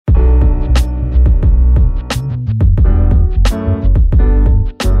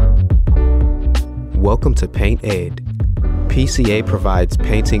Welcome to Paint Ed. PCA provides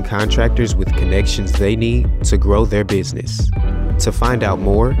painting contractors with connections they need to grow their business. To find out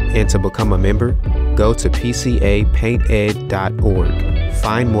more and to become a member, go to pcapainted.org.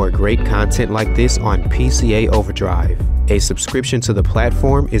 Find more great content like this on PCA Overdrive. A subscription to the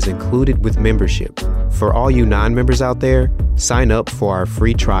platform is included with membership. For all you non-members out there, sign up for our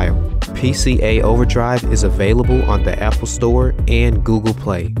free trial. PCA Overdrive is available on the Apple Store and Google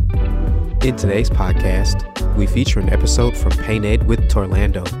Play. In today's podcast, we feature an episode from Paint Ed with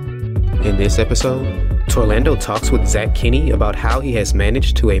Torlando. In this episode, Torlando talks with Zach Kenny about how he has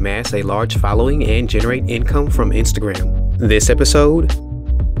managed to amass a large following and generate income from Instagram. This episode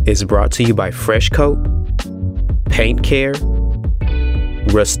is brought to you by Fresh Coat, Paint Care,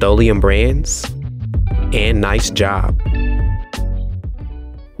 Rust-Oleum Brands, and Nice Job.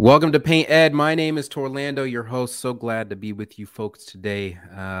 Welcome to Paint Ed. My name is Torlando, your host. So glad to be with you folks today.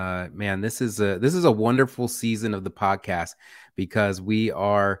 Man, this is a wonderful season of the podcast because we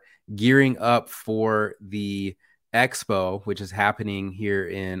are gearing up for the Expo, which is happening here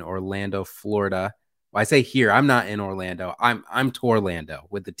in Orlando, Florida. Well, I say here, I'm not in Orlando. I'm Torlando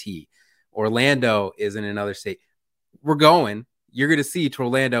with the T. Orlando is in another state. We're going. You're going to see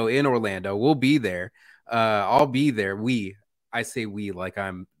Torlando in Orlando. We'll be there. I'll be there. I say we like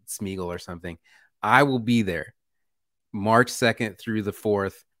I'm Smeagol or something. I will be there March 2nd through the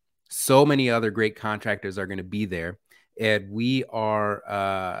 4th. So many other great contractors are going to be there. And we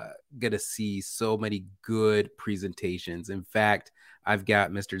are going to see so many good presentations. In fact, I've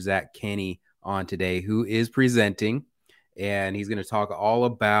got Mr. Zach Kenny on today who is presenting. And he's going to talk all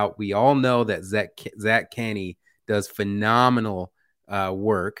about, we all know that Zach Kenny does phenomenal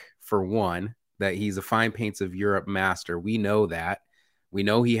work, for one, that he's a Fine Paints of Europe master. We know that. We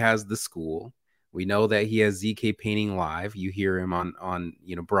know he has the school. We know that he has ZK Painting Live. You hear him on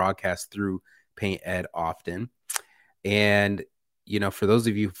broadcast through Paint Ed often. And, for those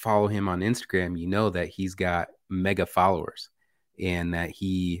of you who follow him on Instagram, you know that he's got mega followers and that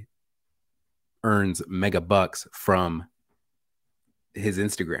he earns mega bucks from his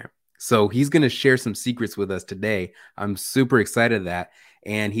Instagram. So he's going to share some secrets with us today. I'm super excited of that.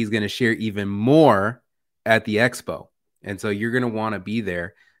 And he's going to share even more at the Expo. And so you're going to want to be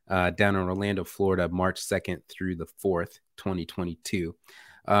there down in Orlando, Florida, March 2nd through the 4th, 2022.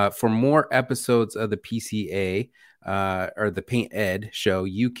 For more episodes of the PCA or the Paint Ed show,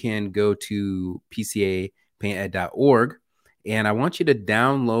 you can go to pcapainted.org. And I want you to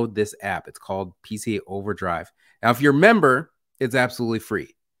download this app. It's called PCA Overdrive. Now, if you're a member, it's absolutely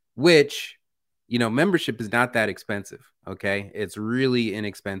free, which, membership is not that expensive. Okay. It's really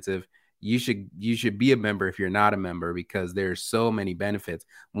inexpensive. You should be a member if you're not a member because there's so many benefits.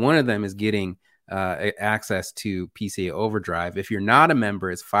 One of them is getting access to PCA Overdrive. If you're not a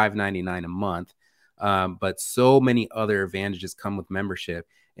member, it's $5.99 a month. But so many other advantages come with membership,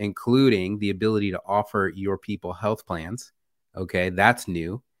 including the ability to offer your people health plans. Okay, that's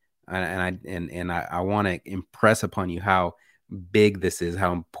new, and I want to impress upon you how big this is,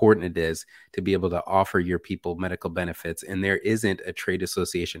 how important it is to be able to offer your people medical benefits. And there isn't a trade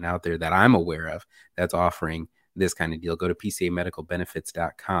association out there that I'm aware of that's offering this kind of deal. Go to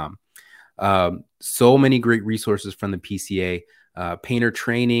pcamedicalbenefits.com. So many great resources from the PCA. Painter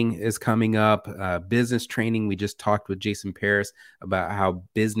training is coming up. Business training. We just talked with Jason Paris about how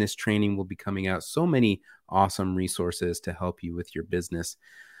business training will be coming out. So many awesome resources to help you with your business.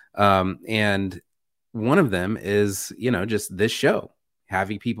 And one of them is, just this show,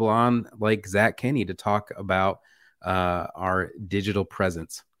 having people on like Zach Kenny to talk about our digital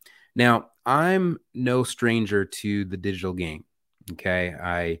presence. Now, I'm no stranger to the digital game. Okay.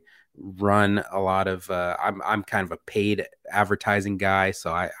 I run a lot of, I'm kind of a paid advertising guy.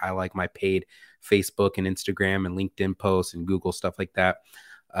 So I like my paid Facebook and Instagram and LinkedIn posts and Google stuff like that.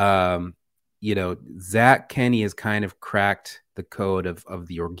 Zach Kenny has kind of cracked the code of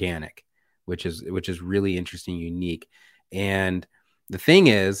the organic, which is really interesting, unique. And the thing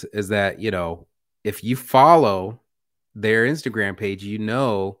is that, if you follow their Instagram page,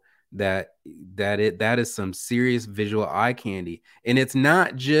 that is some serious visual eye candy. And it's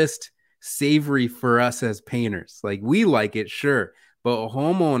not just savory for us as painters. Like, we like it, sure, but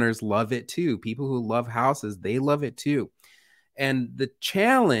homeowners love it too. People who love houses, they love it too. And the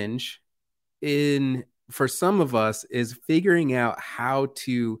challenge for some of us is figuring out how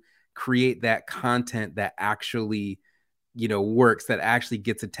to create that content that actually, works, that actually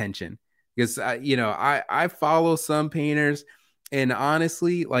gets attention. Because, I follow some painters, and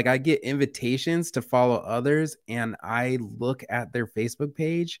honestly, like, I get invitations to follow others, and I look at their Facebook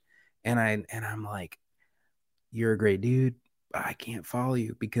page and I'm like, you're a great dude, but I can't follow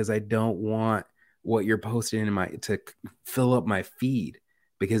you because I don't want what you're posting to fill up my feed,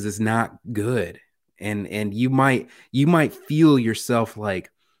 because it's not good. And you might feel yourself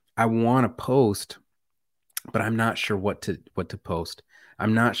like, I want to post, but I'm not sure what to post.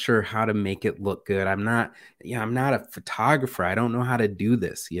 I'm not sure how to make it look good. I'm not a photographer. I don't know how to do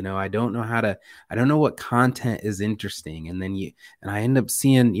this. I don't know what content is interesting. And then I end up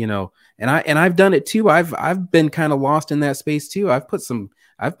seeing, and I've done it too. I've been kind of lost in that space too. I've put some,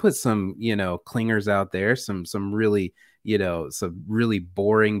 clingers out there, some really, some really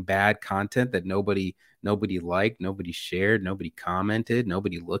boring, bad content that nobody liked, nobody shared, nobody commented,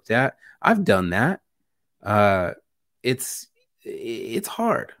 nobody looked at. I've done that. It's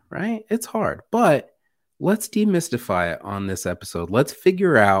hard, right? It's hard, but let's demystify it on this episode. Let's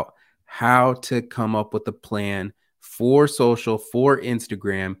figure out how to come up with a plan for social, for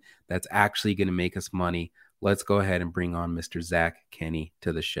Instagram, that's actually going to make us money. Let's go ahead and bring on Mr. Zach Kenny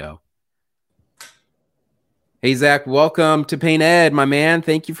to the show. Hey, Zach, welcome to Paint Ed, my man.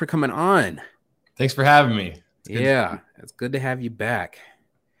 Thank you for coming on. Thanks for having me. It's good to have you back.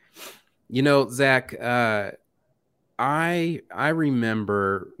 Zach, I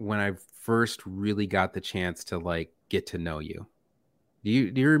remember when I first really got the chance to get to know you. Do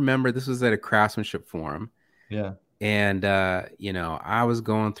you remember this was at a craftsmanship forum? Yeah. And I was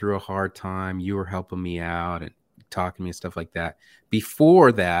going through a hard time. You were helping me out and talking to me and stuff like that.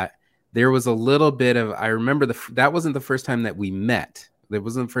 Before that, there was a little bit of, I remember that wasn't the first time that we met. That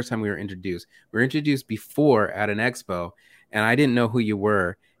wasn't the first time we were introduced. We were introduced before at an expo, and I didn't know who you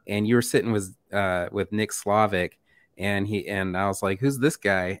were. And you were sitting with Nick Slavic, and I was like, "Who's this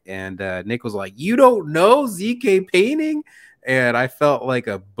guy?" And Nick was like, "You don't know ZK Painting?" And I felt like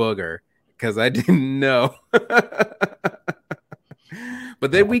a booger because I didn't know.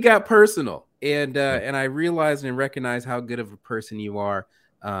 But then we got personal, and I realized and recognized how good of a person you are.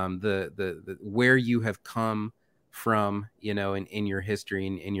 The where you have come from, in your history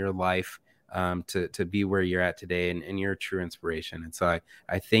and in your life. To be where you're at today, and you're a true inspiration. And so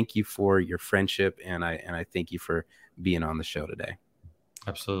I thank you for your friendship, and I thank you for being on the show today.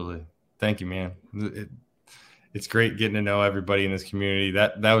 Absolutely. Thank you, man. It's great getting to know everybody in this community.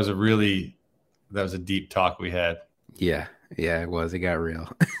 That was a deep talk we had. Yeah, it was. It got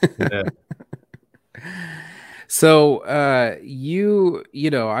real. Yeah. So, I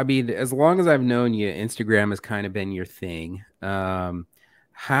mean, as long as I've known you, Instagram has kind of been your thing. How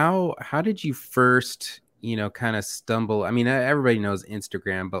did you first, kind of stumble? I mean, everybody knows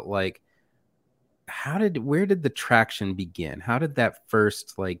Instagram, but where did the traction begin? How did that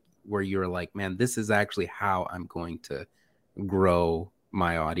first, where you were like, man, this is actually how I'm going to grow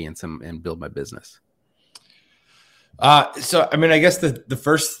my audience and build my business? So, I mean, I guess the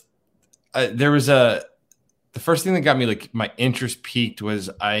first, the first thing that got me my interest peaked was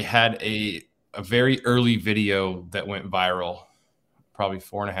I had a very early video that went viral, probably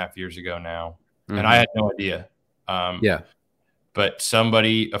 4.5 years ago now. Mm-hmm. And I had no idea. But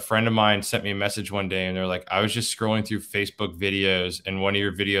a friend of mine sent me a message one day, and they're like, I was just scrolling through Facebook videos, and one of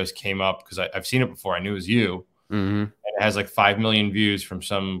your videos came up because I've seen it before. I knew it was you. Mm-hmm. And it has 5 million views from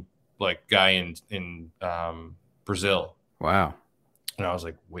some guy in Brazil. Wow. And I was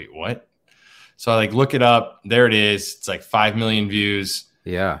like, wait, what? So I look it up. There it is. It's 5 million views.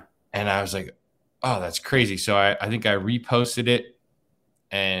 Yeah. And I was like, oh, that's crazy. So I think I reposted it,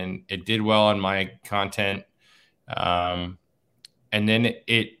 and it did well on my content. And then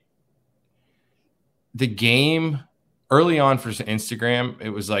the game early on for Instagram, it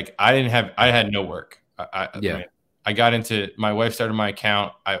was I had no work. I got into, my wife started my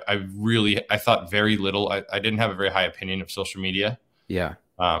account. I thought very little. I didn't have a very high opinion of social media. Yeah.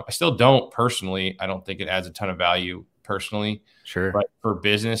 I still don't personally. I don't think it adds a ton of value personally. Sure. But for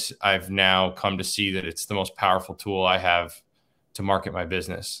business, I've now come to see that it's the most powerful tool I have to market my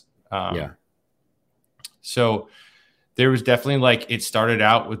business. So there was definitely it started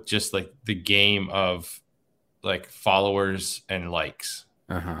out with just the game of followers and likes.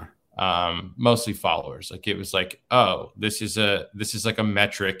 Mostly followers. It was oh, this is a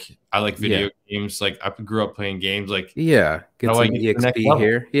metric. I like video games. I grew up playing games. Get some EXP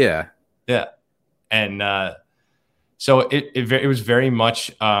here. Yeah. And so it was very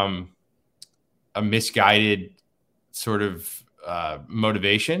much a misguided sort of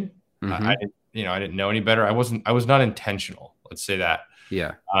motivation. Mm-hmm. I didn't know any better. I was not intentional. Let's say that.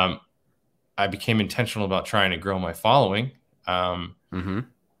 Yeah. I became intentional about trying to grow my following.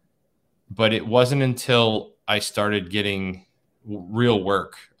 But it wasn't until I started getting real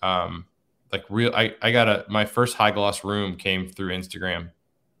work. I got my first high gloss room came through Instagram,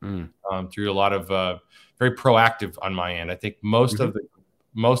 through a lot of very proactive on my end. I think most of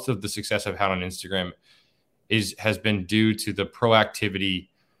most of the success I've had on Instagram has been due to the proactivity,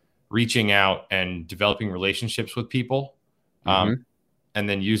 reaching out and developing relationships with people, and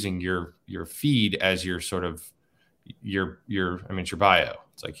then using your feed as your sort of your it's your bio.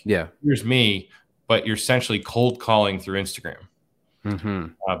 It's like, here's me, but you're essentially cold calling through Instagram.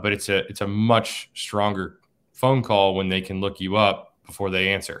 But it's a much stronger phone call when they can look you up before they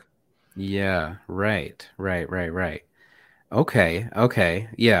answer. Yeah, right. Okay.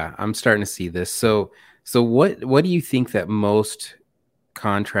 Yeah, I'm starting to see this. So what do you think that most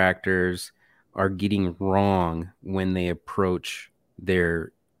contractors are getting wrong when they approach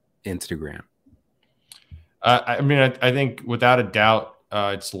their Instagram? I think without a doubt,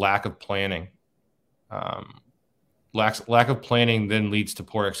 it's lack of planning. Lack of planning then leads to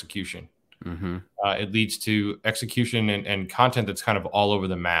poor execution. It leads to execution and content that's kind of all over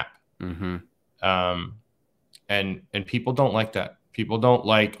the map. And people don't like that. People don't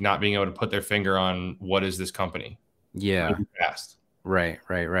like not being able to put their finger on what is this company. Yeah. Fast. Right.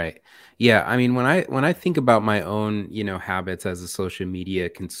 Yeah. I mean, when I think about my own, habits as a social media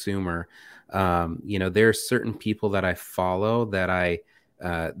consumer, there are certain people that I follow that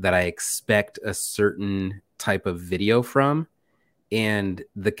I expect a certain type of video from, and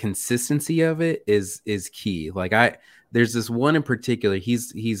the consistency of it is key. Like there's this one in particular,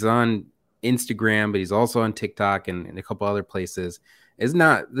 he's on Instagram, but he's also on TikTok and a couple other places. He's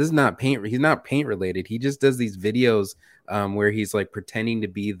not paint related. He just does these videos where he's like pretending to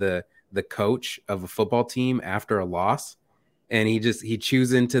be the coach of a football team after a loss. And he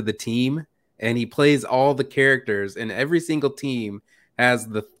chews into the team and he plays all the characters, and every single team has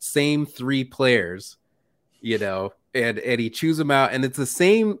the same 3 players, and he chews them out, and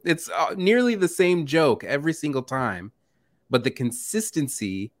it's nearly the same joke every single time. But the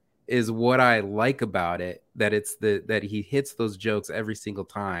consistency is what I like about it, that he hits those jokes every single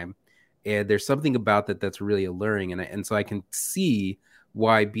time. And there's something about that that's really alluring. And so I can see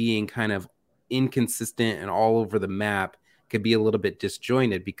why being kind of inconsistent and all over the map could be a little bit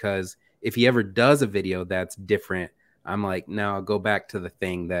disjointed, because if he ever does a video that's different, I'm like, no, go back to the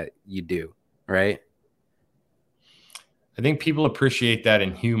thing that you do. Right. I think people appreciate that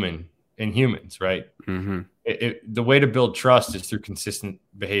in humans, right? The way to build trust is through consistent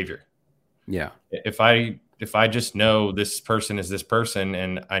behavior. Yeah. If I just know this person is this person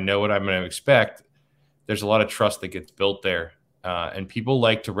and I know what I'm going to expect, there's a lot of trust that gets built there. And people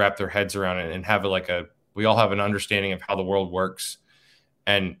like to wrap their heads around it and have we all have an understanding of how the world works.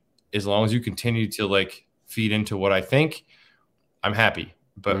 And as long as you continue to feed into what I think, I'm happy.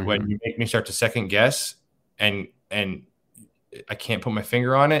 But when you make me start to second guess and I can't put my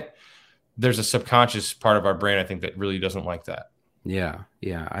finger on it, there's a subconscious part of our brain, I think, that really doesn't like that. Yeah,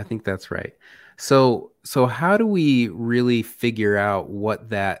 I think that's right. So how do we really figure out what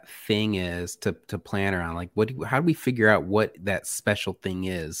that thing is to plan around? Like, how do we figure out what that special thing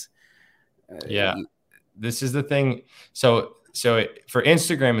is? This is the thing. So for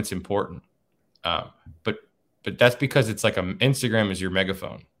Instagram, it's important, but that's because it's like Instagram is your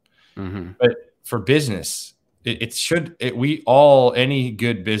megaphone. But for business, any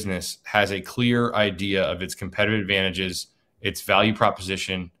good business has a clear idea of its competitive advantages, its value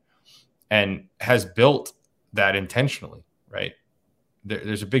proposition, and has built that intentionally, right?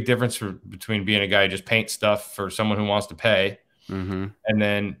 There's a big difference between being a guy who just paints stuff for someone who wants to pay, and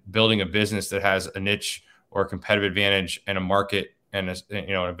then building a business that has a niche or a competitive advantage and a market and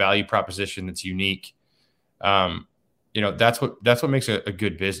a value proposition that's unique. That's what makes a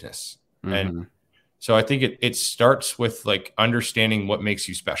good business. And so I think it starts with understanding what makes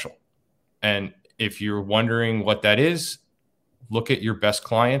you special. And if you're wondering what that is, look at your best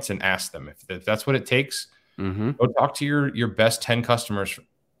clients and ask them if that's what it takes. Go talk to your best 10 customers.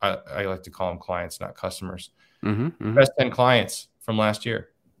 I like to call them clients, not customers. Best 10 clients from last year.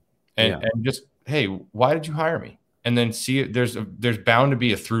 And just, hey, why did you hire me? And then see there's bound to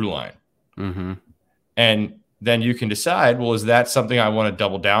be a through line. And then you can decide, well, is that something I want to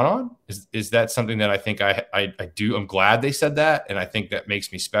double down on? Is that something that I think I do? I'm glad they said that. And I think that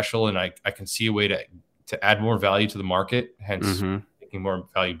makes me special. And I can see a way to add more value to the market, hence making more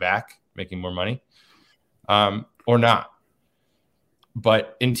value back, making more money, or not.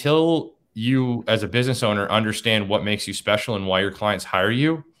 But until you as a business owner understand what makes you special and why your clients hire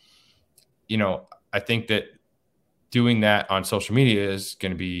you, I think that doing that on social media is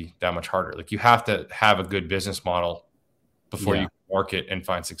going to be that much harder. You have to have a good business model before you market and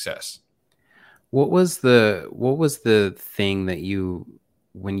find success. What was the thing that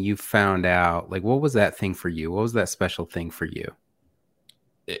when you found out, what was that thing for you? What was that special thing for you?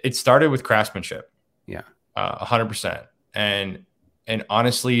 It started with craftsmanship. Yeah. 100%. And And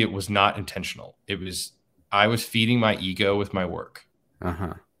honestly, it was not intentional. I was feeding my ego with my work.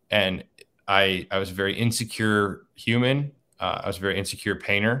 And I was a very insecure human. I was a very insecure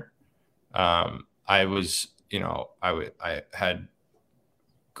painter. I was, I had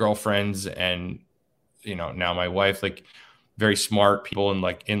girlfriends and, now my wife, like very smart people and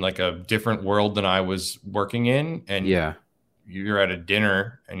like in like a different world than I was working in. And you're at a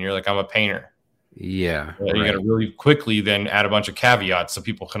dinner and you're like, I'm a painter. Yeah. You got to really quickly then add a bunch of caveats so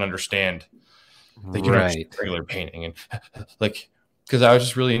people can understand that you're not just regular painting. And like, because I was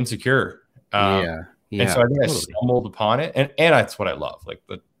just really insecure. And so I think I stumbled upon it, and that's what I love.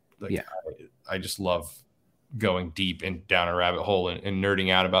 I just love going deep and down a rabbit hole and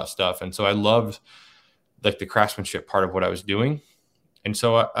nerding out about stuff. And so I loved like the craftsmanship part of what I was doing. And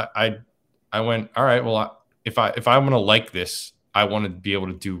so I went, all right, well, if I'm going to like this, I want to be able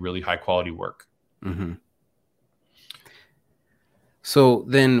to do really high quality work. So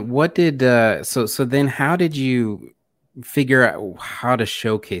then what did, so then how did you figure out how to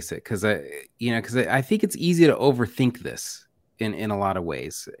showcase it? Cause I think it's easy to overthink this in a lot of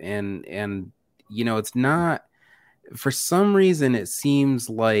ways. And, it's not, for some reason, it seems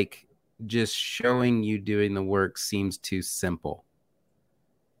like just showing you doing the work seems too simple.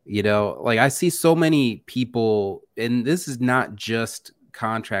 Like I see so many people, and this is not just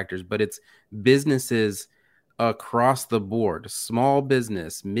contractors, but it's businesses across the board, small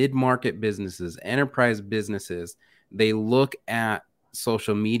business, mid-market businesses, enterprise businesses. They look at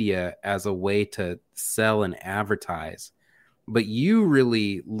social media as a way to sell and advertise, but you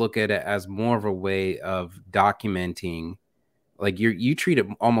really look at it as more of a way of documenting. Like you treat it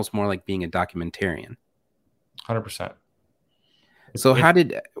almost more like being a documentarian. 100%. So how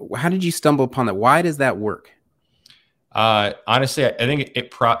did you stumble upon that? Why does that work? Honestly, I think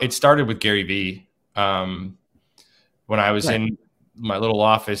it started with Gary Vee. When I was in my little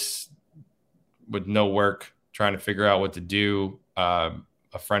office with no work, trying to figure out what to do, a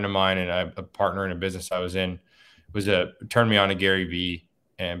friend of mine and a partner in a business I was in turned me on to Gary Vee.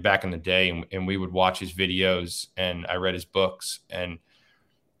 And back in the day, and we would watch his videos, and I read his books, and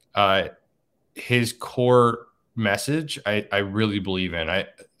his core message, I really believe in. I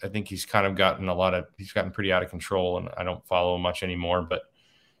think he's kind of gotten pretty out of control, and I don't follow him much anymore. But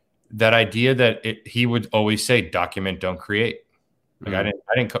that idea that he would always say, document, don't create. Like I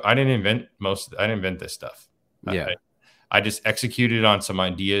didn't invent this stuff. I just executed on some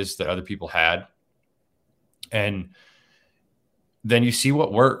ideas that other people had. And then you see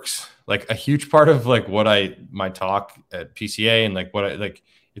what works. Like a huge part of like my talk at PCA and like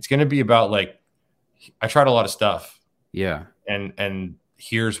it's going to be about like, I tried a lot of stuff. Yeah. And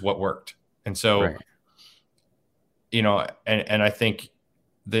here's what worked. And so, and I think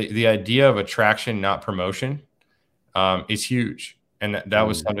the idea of attraction, not promotion, is huge. And that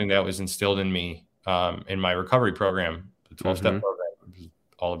was something that was instilled in me in my recovery program, the 12-step program. It was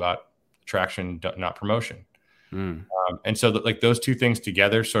all about attraction, not promotion. And so those two things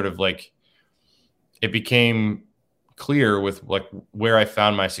together sort of like it became clear with like where I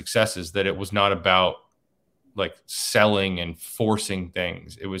found my successes that it was not about like selling and forcing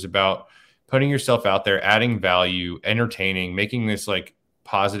things. It was about putting yourself out there, adding value, entertaining, making this like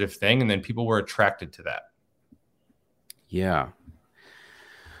positive thing. And then people were attracted to that. Yeah.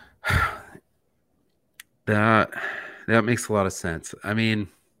 That makes a lot of sense. I mean,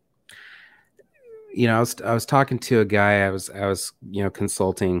 I was talking to a guy I was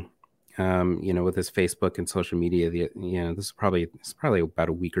consulting, with his Facebook and social media. This is probably about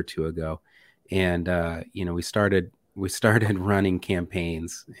a week or two ago, and we started running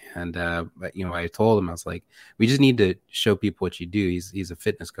campaigns, and I told him, I was like, we just need to show people what you do. He's a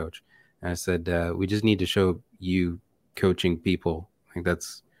fitness coach, and I said we just need to show you coaching people. Like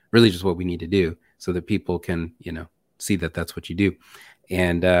that's really just what we need to do, so that people can see that that's what you do,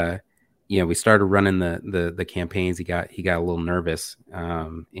 and. We started running the campaigns. He got a little nervous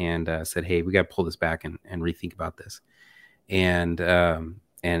and said, "Hey, we got to pull this back and rethink about this." And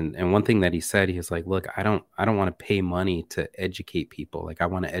one thing that he said, he was like, "Look, I don't want to pay money to educate people. Like I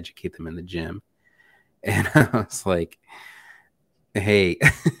want to educate them in the gym." And I was like, "Hey,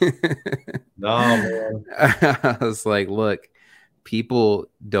 no, man." I was like, "Look, people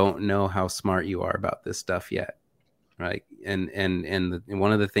don't know how smart you are about this stuff yet." Right. And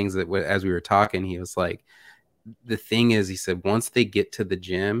one of the things that as we were talking, he was like, the thing is, he said, once they get to the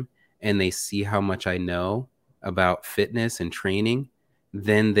gym and they see how much I know about fitness and training,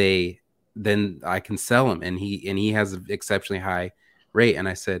 then I can sell them. And he has an exceptionally high rate. And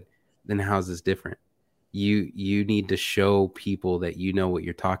I said, then how's this different? you need to show people that you know what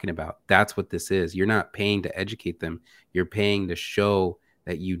you're talking about. That's what this is. You're not paying to educate them. You're paying to show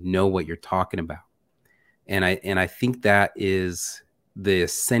that you know what you're talking about. And I think that is the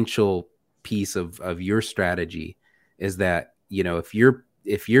essential piece of your strategy, is that, you know, if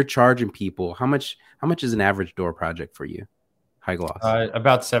you're charging people, how much is an average door project for you? High Gloss.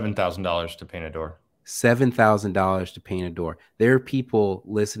 About $7,000 to paint a door. $7,000 to paint a door. There are people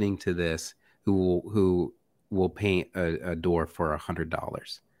listening to this who will paint a door for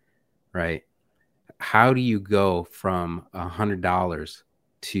 $100, right? How do you go from $100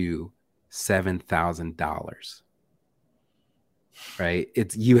 to $7,000? Right?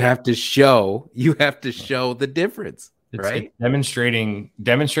 You have to show the difference. Right? It's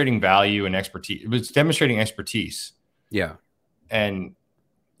demonstrating value and expertise. It's demonstrating expertise. Yeah. And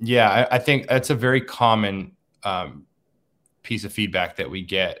yeah, I think that's a very common piece of feedback that we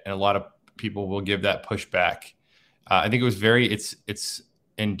get, and a lot of people will give that pushback. I think it was it's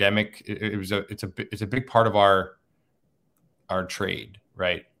endemic. It's a big part of our trade,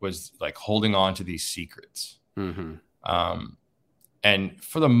 right? Was like holding on to these secrets. Mm-hmm. And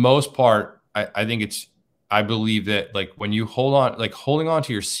for the most part, I believe that like when you holding on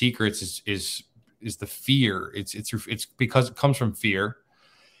to your secrets is the fear. It's because it comes from fear,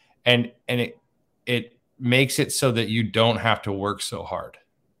 and it makes it so that you don't have to work so hard.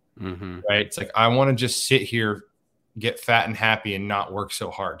 Mm-hmm. Right? It's like, I want to just sit here, get fat and happy, and not work so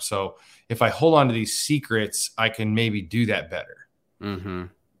hard. So if I hold on to these secrets, I can maybe do that better. Mm-hmm.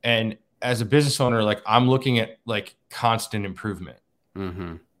 And as a business owner, like, I'm looking at like constant improvement.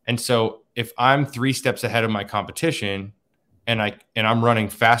 Mm-hmm. And so if I'm 3 steps ahead of my competition, and I'm running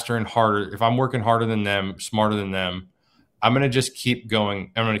faster and harder, if I'm working harder than them, smarter than them, I'm going to just keep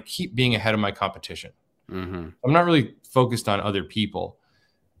going. I'm going to keep being ahead of my competition. Mm-hmm. I'm not really focused on other people.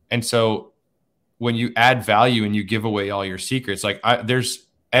 And so when you add value and you give away all your secrets, like there's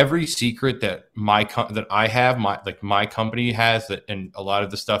every secret that I have, my company has, that, and a lot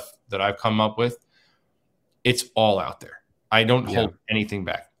of the stuff that I've come up with, it's all out there. I don't hold anything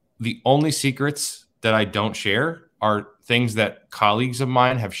back. The only secrets that I don't share are things that colleagues of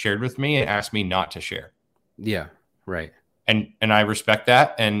mine have shared with me and asked me not to share. Yeah. Right. And I respect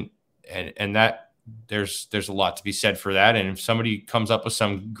that. And that there's a lot to be said for that. And if somebody comes up with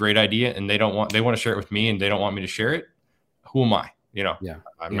some great idea and they want to share it with me and they don't want me to share it, who am I? You know,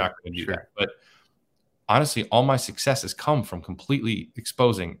 I'm not going to do that. But honestly, all my success has come from completely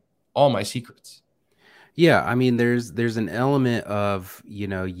exposing all my secrets. Yeah, I mean, there's an element of, you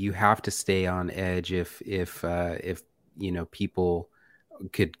know, you have to stay on edge if you know, people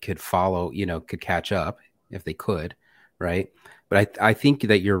could follow, you know, could catch up if they could, right? But I think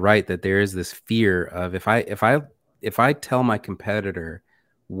that you're right, that there is this fear of if I tell my competitor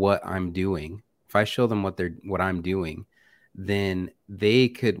what I'm doing, if I show them what I'm doing, then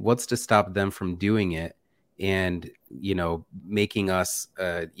what's to stop them from doing it and, you know, making us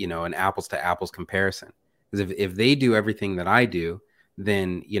you know, an apples to apples comparison. Because if they do everything that I do,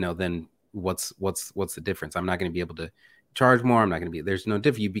 then, you know, then what's the difference? I'm not going to be able to charge more. I'm not going to be, there's no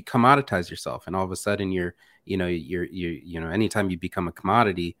difference. You commoditize yourself, and all of a sudden you're anytime you become a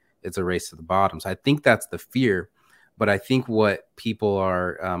commodity, it's a race to the bottom. So I think that's the fear. But I think what people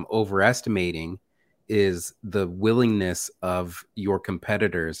are overestimating is the willingness of your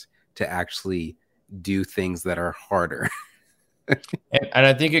competitors to actually do things that are harder. And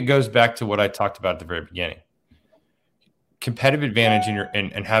I think it goes back to what I talked about at the very beginning. Competitive advantage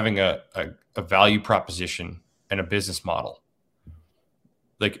in having a value proposition and a business model.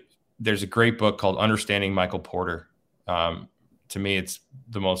 Like, there's a great book called Understanding Michael Porter. To me, it's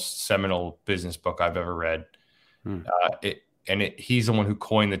the most seminal business book I've ever read. He's the one who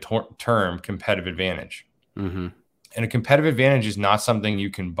coined the term competitive advantage. Mm-hmm. And a competitive advantage is not something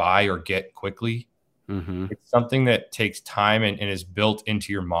you can buy or get quickly. Mm-hmm. It's something that takes time and is built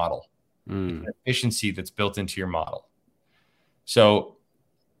into your model. It's an efficiency that's built into your model. So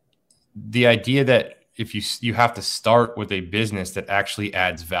the idea that if you have to start with a business that actually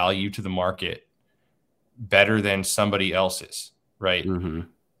adds value to the market better than somebody else's, right? Mm-hmm.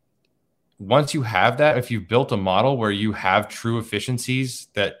 Once you have that, if you've built a model where you have true efficiencies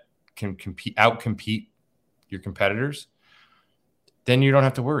that can outcompete your competitors, then you don't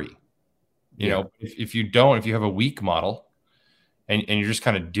have to worry. You know, if you have a weak model and you're just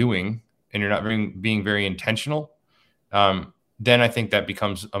kind of doing, and you're not being very intentional, then I think that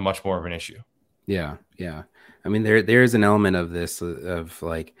becomes a much more of an issue. Yeah. Yeah. I mean, there's an element of this of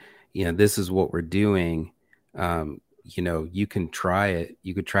like, you know, this is what we're doing. You know, you can try it.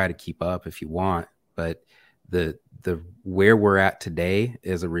 You could try to keep up if you want, but the where we're at today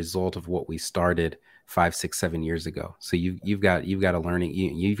is a result of what we started 5, 6, 7 years ago. So you've got a learning,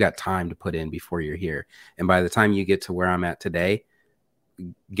 you've got time to put in before you're here. And by the time you get to where I'm at today,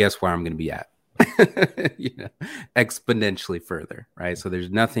 guess where I'm going to be at? Exponentially further, right? So there's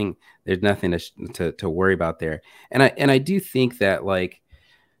nothing to worry about there. And I do think that, like,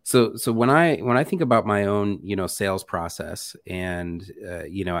 so when I think about my own, sales process, and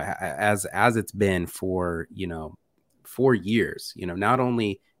as it's been for 4 years, not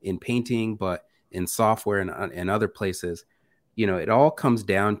only in painting but in software and other places, it all comes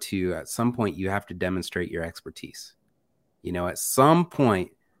down to, at some point you have to demonstrate your expertise. At some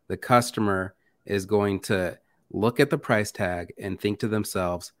point the customer is going to look at the price tag and think to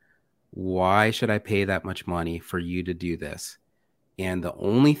themselves, why should I pay that much money for you to do this? And the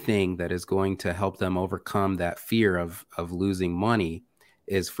only thing that is going to help them overcome that fear of losing money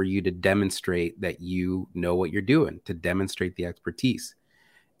is for you to demonstrate that you know what you're doing, to demonstrate the expertise.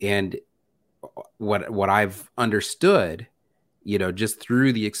 And what I've understood, just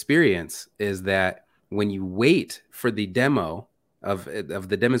through the experience, is that when you wait for the demo of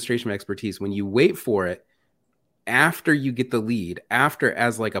the demonstration of expertise, when you wait for it after you get the lead,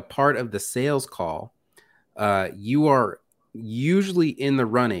 as like a part of the sales call, you are usually in the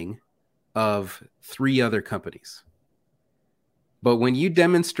running of 3 other companies. But when you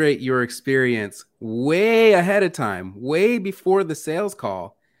demonstrate your experience way ahead of time, way before the sales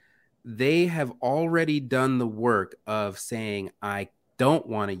call, they have already done the work of saying, I don't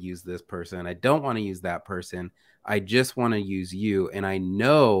want to use this person, I don't want to use that person, I just want to use you. And I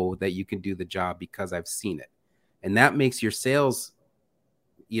know that you can do the job because I've seen it. And that makes your sales,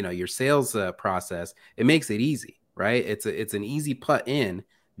 process, it makes it easy, right? It's an easy put in,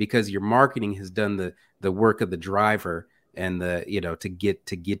 because your marketing has done the work of the driver and to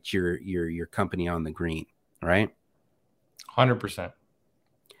get your company on the green, right? 100%.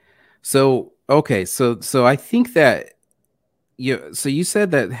 So, okay. So I think that, so you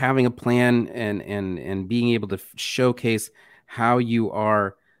said that having a plan and being able to showcase how you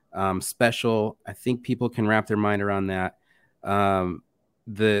are special, I think people can wrap their mind around that.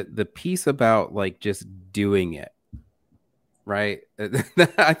 The piece about, like, just doing it, right?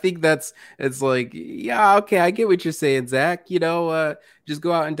 I think it's like, yeah, okay, I get what you're saying, Zach. Just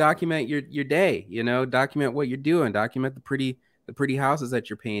go out and document your day. Document what you're doing. Document the pretty houses that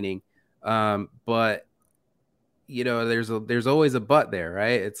you're painting. But there's always a but there,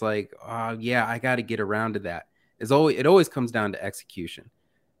 right? It's like, oh yeah, I got to get around to that. It always comes down to execution.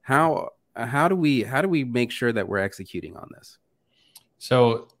 How do we make sure that we're executing on this?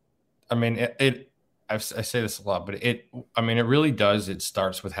 So, I mean, I say this a lot, but it really does. It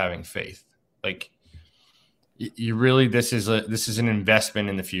starts with having faith. Like, you really, this is an investment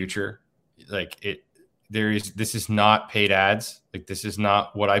in the future. Like, this is not paid ads. Like, this is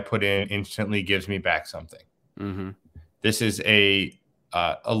not what I put in instantly gives me back something. Mm-hmm. This is a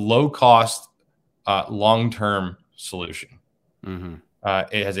low cost, long-term solution. Mm-hmm.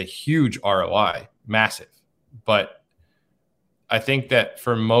 It has a huge ROI, massive. But I think that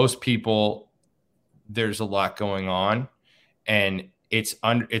for most people, there's a lot going on, and it's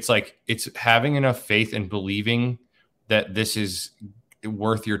having enough faith and believing that this is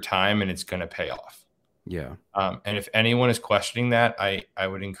worth your time and it's going to pay off. Yeah. And if anyone is questioning that, I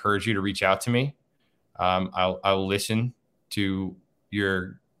would encourage you to reach out to me. I'll listen to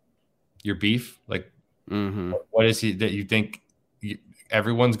your beef. Like, mm-hmm. What is it that you think?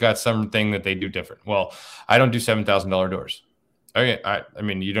 Everyone's got something that they do different. Well, I don't do $7,000 doors. Okay. I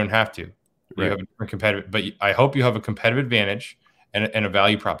mean, you don't have to. You have a different competitive, but I hope you have a competitive advantage and a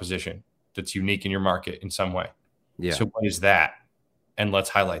value proposition that's unique in your market in some way. Yeah. So what is that? And let's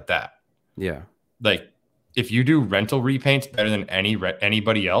highlight that. Yeah. Like, if you do rental repaints better than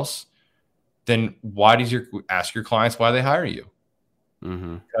anybody else, then why does ask your clients why they hire you?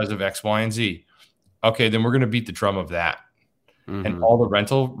 Mm-hmm. Because of X, Y, and Z. Okay, then we're going to beat the drum of that. Mm-hmm. And all the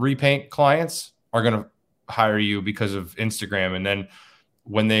rental repaint clients are going to hire you because of Instagram. And then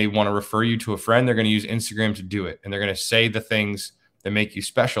when they want to refer you to a friend, they're going to use Instagram to do it. And they're going to say the things that make you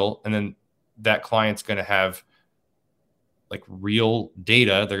special. And then that client's going to have, like, real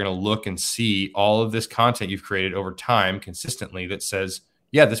data. They're going to look and see all of this content you've created over time consistently that says,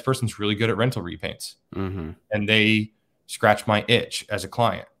 yeah, this person's really good at rental repaints. Mm-hmm. And they scratch my itch as a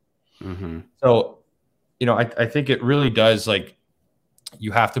client. Mm-hmm. So, I think it really does, like,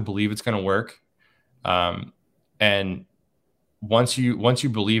 you have to believe it's going to work. And once you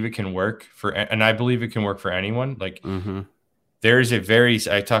believe it can work and I believe it can work for anyone, like, mm-hmm.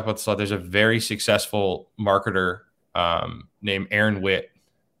 I talk about this a lot. There's a very successful marketer named Aaron Witt,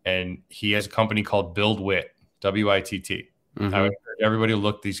 and he has a company called Build Witt, WITT. Mm-hmm. I would encourage everybody to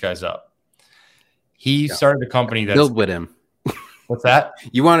look these guys up. He started a company that's build with him. What's that?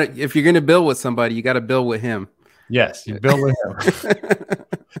 You want to, if you're going to build with somebody, you got to build with him. Yes, you build with him.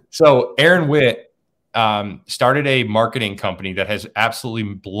 So Aaron Witt started a marketing company that has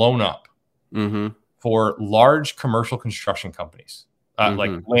absolutely blown up for large commercial construction companies,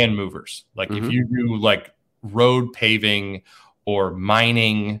 like land movers. Like if you do like road paving or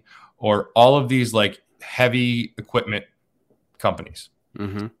mining or all of these like heavy equipment companies,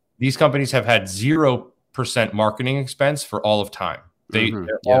 these companies have had 0% marketing expense for all of time.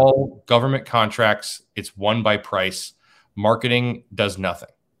 They're all government contracts. It's won by price. Marketing does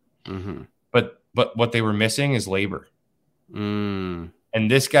nothing. But what they were missing is labor. And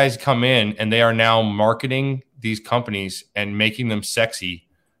this guy's come in and they are now marketing these companies and making them sexy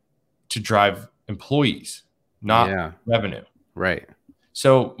to drive employees, not revenue. Right.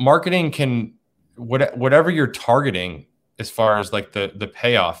 So marketing can, whatever you're targeting as far as like the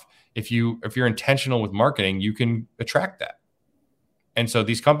payoff, if you're intentional with marketing, you can attract that. And so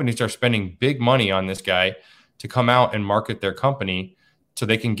these companies are spending big money on this guy to come out and market their company so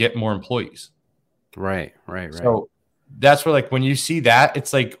they can get more employees. Right. So that's where, like, when you see that,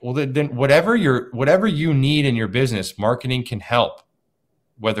 it's like, well, then whatever you need in your business, marketing can help,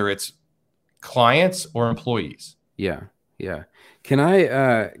 whether it's clients or employees. Yeah. Can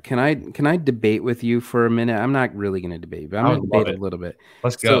I debate with you for a minute? I'm not really going to debate, but I'm going to debate a little bit.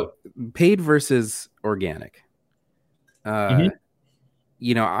 Let's go. So, paid versus organic.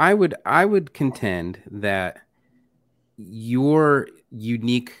 You know, I would contend that your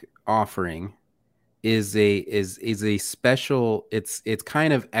unique offering is a special, it's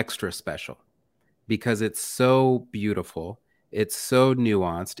kind of extra special because it's so beautiful, it's so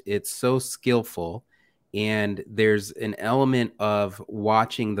nuanced, it's so skillful, and there's an element of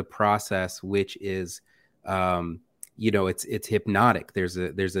watching the process which is it's hypnotic. There's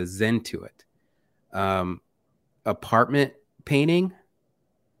a zen to it. Apartment painting,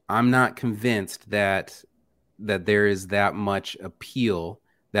 I'm not convinced that there is that much appeal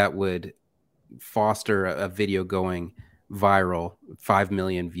that would foster a video going viral, 5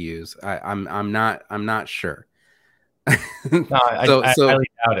 million views. I'm not sure. No, I highly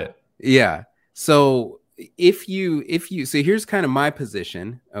doubt it. Yeah. So if you so here's kind of my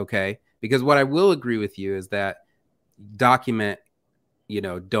position, okay? Because what I will agree with you is that document,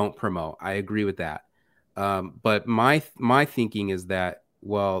 don't promote. I agree with that. But my thinking is that,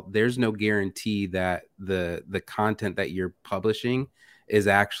 well, there's no guarantee that the content that you're publishing is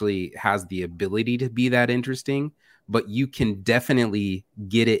actually has the ability to be that interesting, but you can definitely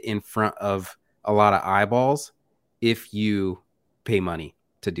get it in front of a lot of eyeballs if you pay money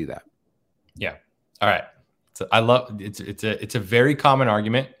to do that. Yeah. All right. So I love it's a very common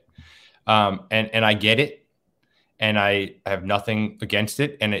argument. And I get it. And I have nothing against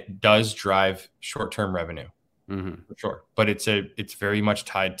it. And it does drive short-term revenue. For sure. But it's very much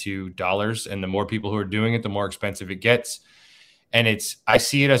tied to dollars. And the more people who are doing it, the more expensive it gets. And I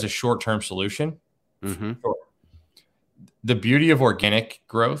see it as a short-term solution. Sure. The beauty of organic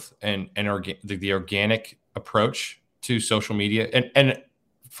growth and the organic approach to social media, and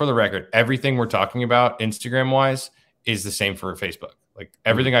for the record, everything we're talking about Instagram wise is the same for Facebook. Like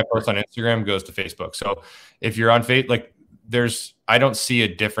everything I post on Instagram goes to Facebook. So if you're on Facebook, like I don't see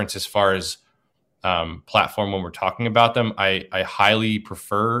a difference as far as platform when we're talking about them. I highly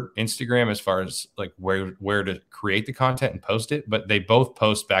prefer Instagram as far as like where to create the content and post it, but they both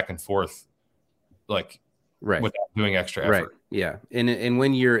post back and forth, like without doing extra effort. Right. Yeah. And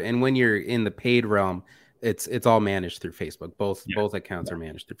when you're in the paid realm, it's all managed through Facebook. Both accounts are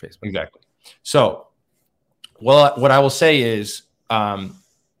managed through Facebook. Exactly. So, well, what I will say is, I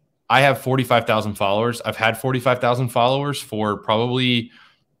have 45,000 followers. I've had 45,000 followers for probably,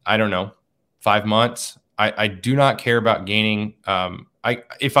 I don't know, 5 months. I do not care about gaining.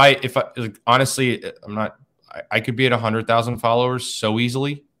 If I honestly, I could be at 100,000 followers so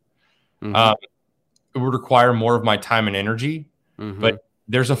easily. It would require more of my time and energy, but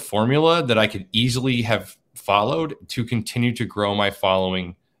there's a formula that I could easily have followed to continue to grow my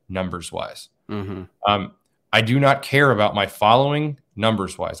following numbers wise. I do not care about my following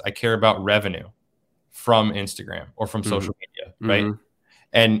numbers wise. I care about revenue from Instagram or from social media, right?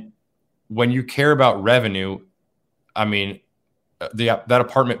 And when you care about revenue, I mean, that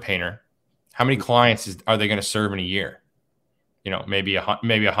apartment painter, how many clients are they going to serve in a year? Maybe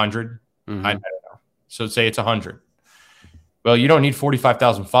 100. I don't know. So say it's 100. Well, you don't need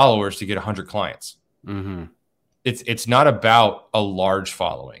 45,000 followers to get 100 clients. It's not about a large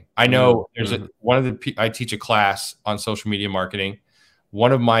following. I know there's I teach a class on social media marketing.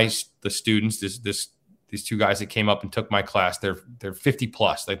 One of the students, these two guys that came up and took my class, they're 50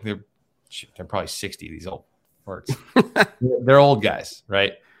 plus. Like they're probably 60, these old farts. They're old guys,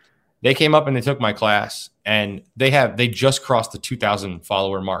 right? They came up and they took my class, and they just crossed the 2,000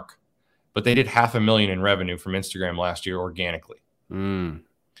 follower mark, but they did $500,000 in revenue from Instagram last year organically.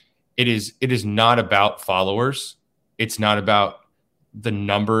 It is not about followers. It's not about the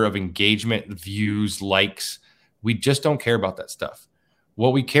number of engagement, views, likes. We just don't care about that stuff.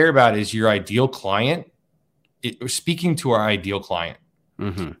 What we care about is your ideal client, speaking to our ideal client.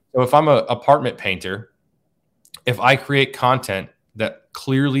 So if I'm an apartment painter, if I create content that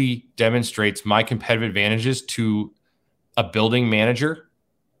clearly demonstrates my competitive advantages to a building manager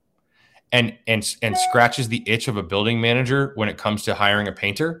and scratches the itch of a building manager when it comes to hiring a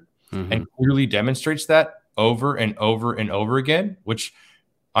painter, and clearly demonstrates that over and over and over again, which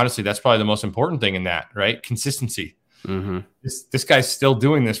honestly, that's probably the most important thing in that, right? Consistency. This guy's still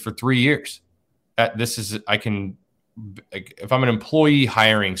doing this for 3 years. If I'm an employee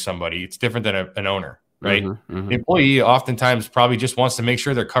hiring somebody, it's different than an owner, right? The employee oftentimes probably just wants to make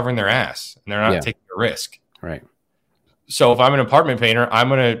sure they're covering their ass and they're not taking a risk. Right. So if I'm an apartment painter, I'm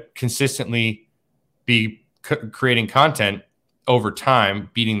going to consistently be creating content over time,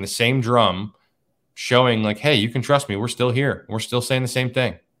 beating the same drum, showing like, hey, you can trust me. We're still here. We're still saying the same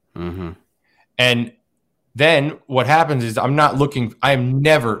thing. And then what happens is I am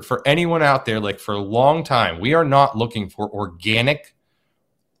never, for anyone out there, like for a long time, we are not looking for organic,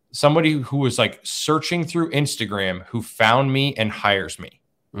 somebody who was like searching through Instagram who found me and hires me.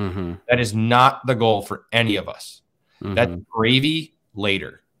 That is not the goal for any of us. That's gravy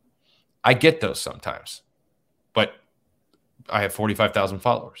later. I get those sometimes, but I have 45,000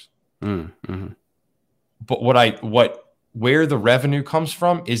 followers. But where the revenue comes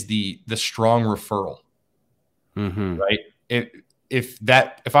from is the strong referral. Right? If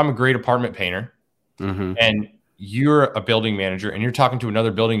I'm a great apartment painter and you're a building manager and you're talking to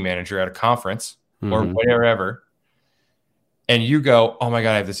another building manager at a conference or whatever, and you go, oh my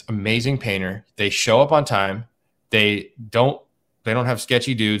God, I have this amazing painter. They show up on time. They don't have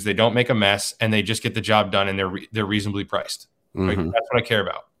sketchy dudes. They don't make a mess, and they just get the job done, and they're reasonably priced. Right? That's what I care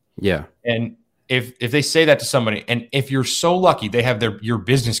about. Yeah. And if they say that to somebody, and if you're so lucky, they have your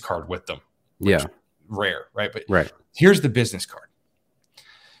business card with them. Yeah. Rare, right? But here's the business card.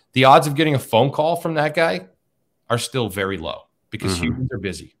 The odds of getting a phone call from that guy are still very low because humans are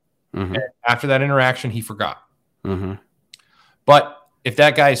busy. And after that interaction, he forgot. But if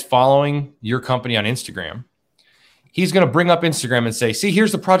that guy is following your company on Instagram, he's going to bring up Instagram and say, see,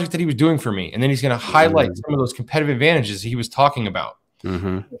 here's the project that he was doing for me. And then he's going to highlight some of those competitive advantages he was talking about.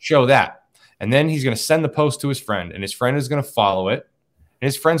 Show that. And then he's going to send the post to his friend, and his friend is going to follow it. And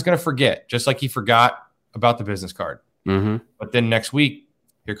his friend's going to forget, just like he forgot about the business card. But then next week,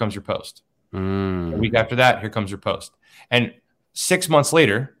 here comes your post. A week after that, here comes your post. And 6 months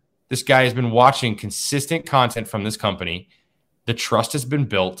later, this guy has been watching consistent content from this company. The trust has been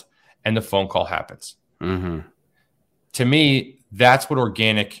built, and the phone call happens. To me, that's what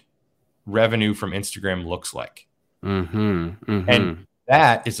organic revenue from Instagram looks like. And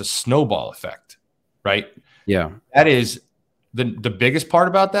that is a snowball effect, right? Yeah. That is the biggest part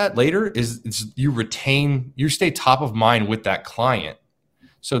about that later is you stay top of mind with that client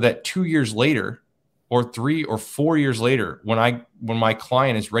so that 2 years later or 3 or 4 years later, when my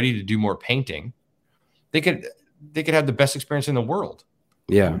client is ready to do more painting, they could have the best experience in the world.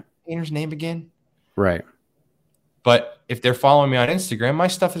 Yeah. Painter's name again? Right. But if they're following me on Instagram, my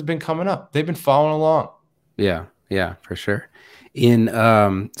stuff has been coming up. They've been following along. Yeah. Yeah, for sure. In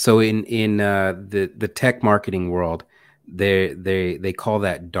the tech marketing world, they call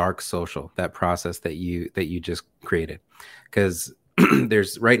that dark social, that process that you just created. Because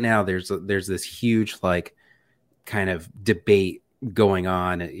there's this huge like kind of debate going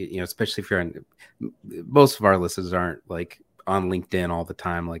on, especially if you're on, most of our listeners aren't like on LinkedIn all the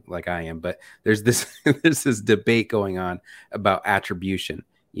time like I am, but there's this debate going on about attribution,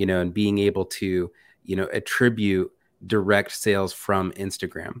 and being able to attribute direct sales from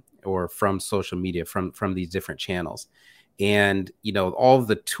Instagram or from social media, from these different channels. And all of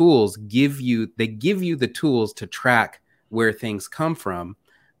the tools give you the tools to track where things come from,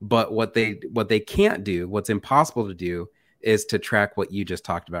 but what they can't do, what's impossible to do, is to track what you just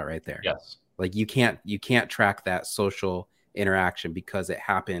talked about right there. Yes. Like you can't track that social interaction because it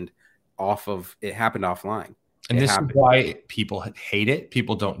happened offline. And this is why people hate it.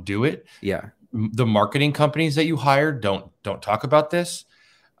 People don't do it. Yeah. The marketing companies that you hire don't talk about this.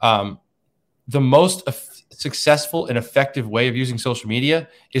 The most successful and effective way of using social media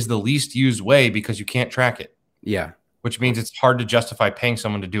is the least used way because you can't track it. Yeah. Which means it's hard to justify paying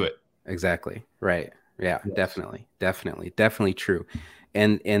someone to do it. Exactly. Right. Yeah, yes. Definitely true.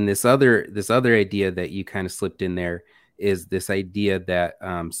 And this other idea that you kind of slipped in there is this idea that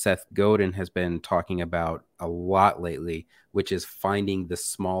Seth Godin has been talking about a lot lately, which is finding the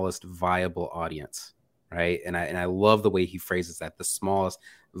smallest viable audience, right? And I love the way he phrases that, the smallest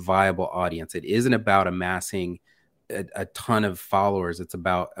viable audience. It isn't about amassing a ton of followers. It's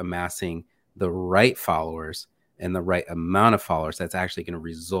about amassing the right followers and the right amount of followers that's actually going to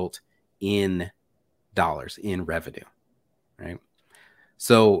result in dollars, in revenue, right?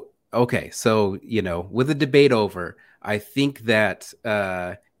 So, okay. So, with the debate over, I think that,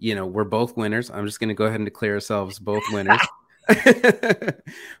 we're both winners. I'm just going to go ahead and declare ourselves both winners.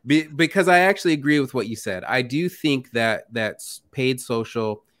 Because I actually agree with what you said. I do think that paid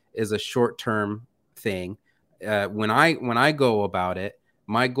social is a short-term thing. When I go about it,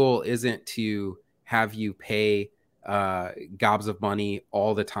 my goal isn't to have you pay gobs of money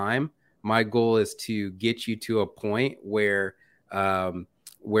all the time. My goal is to get you to a point where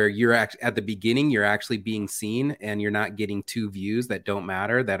you're at the beginning, you're actually being seen, and you're not getting 2 views that don't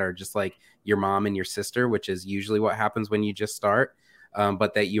matter, that are just like your mom and your sister, which is usually what happens when you just start.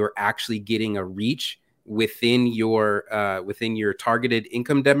 But that you're actually getting a reach within your targeted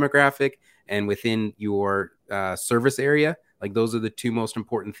income demographic and within your service area. Like, those are the 2 most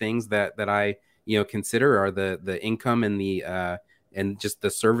important things that I consider, are the income and the and just the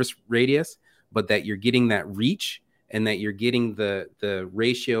service radius, but that you're getting that reach, and that you're getting the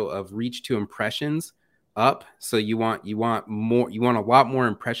ratio of reach to impressions up. So you want a lot more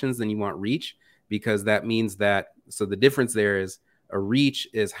impressions than you want reach, because that means that, so the difference there is, a reach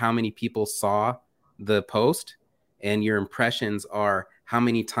is how many people saw the post, and your impressions are how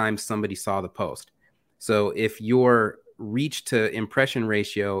many times somebody saw the post. So if your reach to impression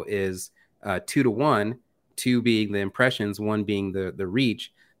ratio is 2 to 1, 2 being the impressions, 1 being the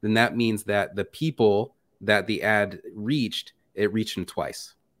reach, then that means that the people that the ad reached, it reached them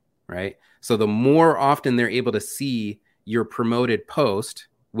twice, right? So the more often they're able to see your promoted post,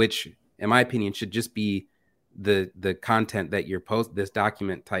 which in my opinion should just be the content that you're this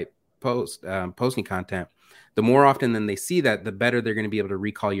document type posting content, the more often than they see that, the better they're going to be able to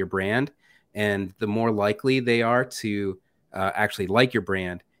recall your brand, and the more likely they are to actually like your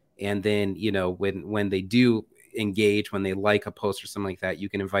brand. And then, when they do engage, when they like a post or something like that, you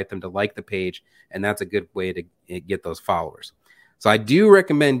can invite them to like the page, and that's a good way to get those followers. So I do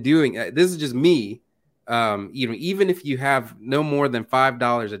recommend doing this. Is just me. Even if you have no more than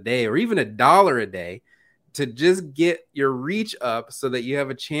 $5 a day, or even $1 a day, to just get your reach up, so that you have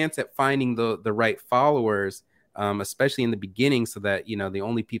a chance at finding the right followers, especially in the beginning, so that the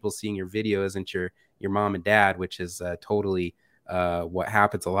only people seeing your video isn't your mom and dad, which is totally what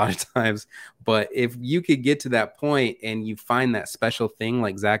happens a lot of times. But if you could get to that point and you find that special thing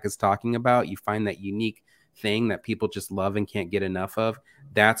like Zach is talking about, you find that unique thing that people just love and can't get enough of,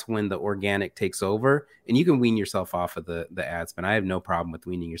 that's when the organic takes over, and you can wean yourself off of the ads. But I have no problem with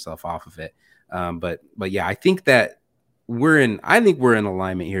weaning yourself off of it. But yeah, I think that we're in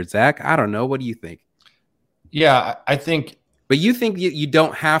alignment here, Zach. I don't know. What do you think? Yeah, I think. But you think you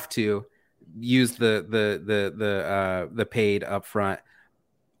don't have to use the paid upfront.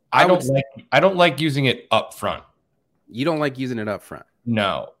 I don't like using it upfront. You don't like using it upfront?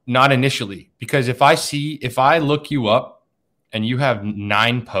 No, not initially. Because if I look you up and you have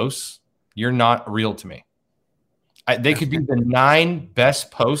 9 posts, you're not real to me. They could be the 9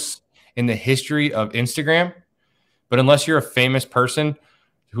 best posts in the history of Instagram, but unless you're a famous person,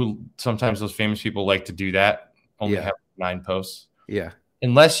 who sometimes those famous people like to do that, only have 9 posts. Yeah.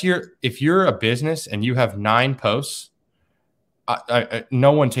 If you're a business and you have 9 posts,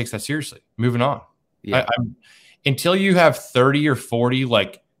 no one takes that seriously. Moving on. Yeah. Until you have 30 or 40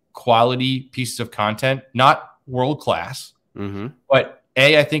 like quality pieces of content, not world class, but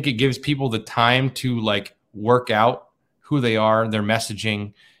I think it gives people the time to like work out who they are, their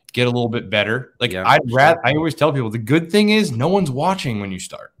messaging, get a little bit better. Like I always tell people, the good thing is no one's watching when you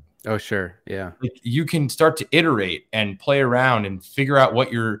start. Oh, sure. Yeah. Like you can start to iterate and play around and figure out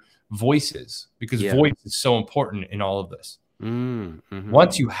what your voice is, because voice is so important in all of this.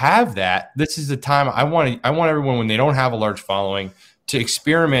 Once you have that, this is the time I want everyone, when they don't have a large following, to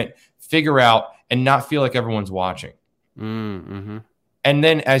experiment, figure out, and not feel like everyone's watching. And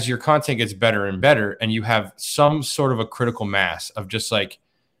then as your content gets better and better, and you have some sort of a critical mass of just like,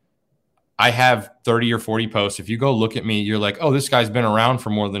 I have 30 or 40 posts. If you go look at me, you're like, oh, this guy's been around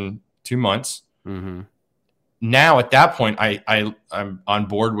for more than 2 months. Now at that point, I'm on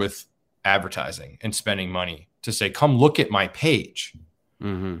board with advertising and spending money to say, come look at my page.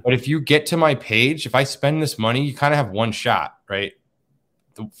 But if you get to my page, if I spend this money, you kind of have one shot, right?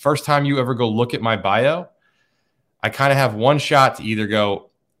 The first time you ever go look at my bio, I kind of have one shot to either go,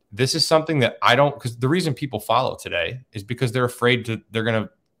 this is something that I don't, because the reason people follow today is because they're afraid they're going to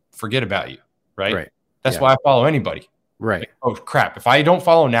forget about you. Right. That's why I follow anybody. Right. Like, oh crap. If I don't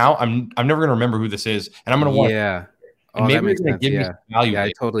follow now, I'm never going to remember who this is. And I'm going to want, and maybe you're going to give me some value. Yeah,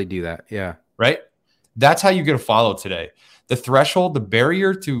 I totally do that. Yeah. Right. That's how you get a follow today. The threshold, the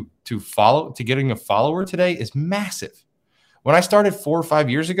barrier to getting a follower today is massive. When I started 4 or 5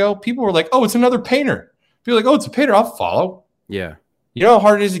 years ago, people were like, oh, it's another painter. People are like, oh, it's a painter. I'll follow. Yeah. You know how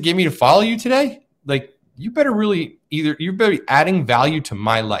hard it is to get me to follow you today? Like, you better be adding value to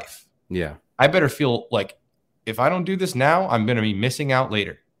my life. Yeah. I better feel like if I don't do this now, I'm going to be missing out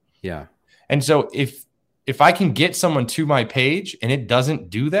later. Yeah. And so if I can get someone to my page and it doesn't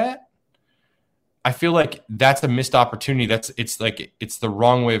do that, I feel like that's a missed opportunity. It's the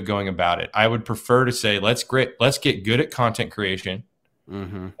wrong way of going about it. I would prefer to say, let's get good at content creation.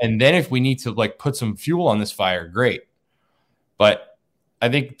 Mm-hmm. And then if we need to like put some fuel on this fire, great. But I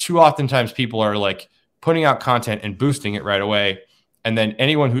think too oftentimes people are like putting out content and boosting it right away. And then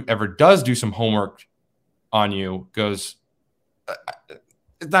anyone who ever does do some homework on you goes,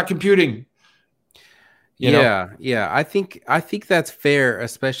 it's not computing. You know? Yeah. I think that's fair,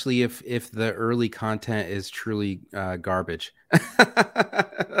 especially if the early content is truly garbage.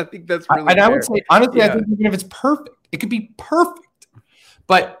 I think that's really fair. I would say, honestly, I think even if it's perfect, it could be perfect.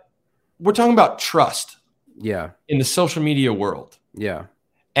 But we're talking about trust. Yeah. In the social media world. Yeah.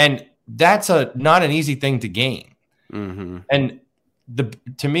 And that's not an easy thing to gain. Mm-hmm. And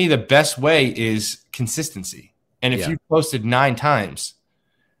to me, the best way is consistency. And if you posted 9 times,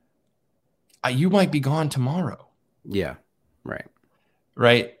 you might be gone tomorrow. Yeah. Right.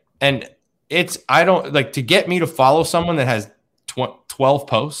 Right. And I don't like to get me to follow someone that has 12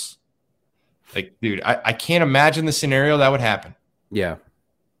 posts. Like, dude, I can't imagine the scenario that would happen. Yeah.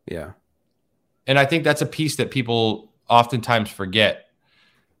 Yeah. And I think that's a piece that people oftentimes forget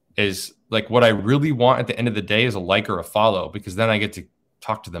is like what I really want at the end of the day is a like or a follow, because then I get to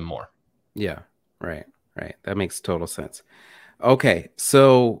talk to them more. Yeah. Right. Right. That makes total sense. Okay.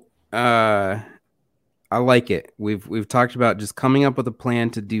 So, I like it. We've talked about just coming up with a plan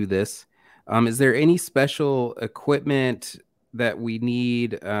to do this. Is there any special equipment that we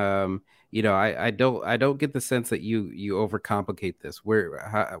need? I don't get the sense that you overcomplicate this.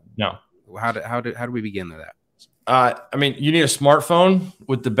 How do we begin with that? I mean, you need a smartphone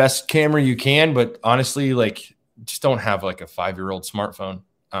with the best camera you can, but honestly, like, just don't have like a 5-year-old smartphone.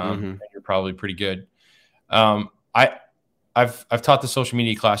 And you're probably pretty good. I've taught the social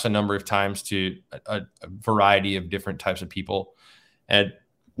media class a number of times to a variety of different types of people. And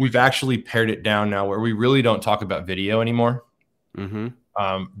we've actually pared it down now where we really don't talk about video anymore.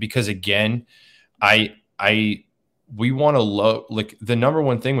 Mm-hmm. Because again, we want to like the number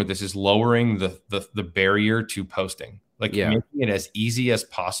one thing with this is lowering the barrier to posting, like making it as easy as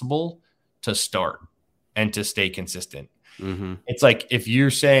possible to start and to stay consistent. Mm-hmm. It's like if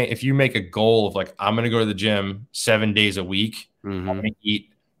you make a goal of like, I'm going to go to the gym 7 days a week, I'm going to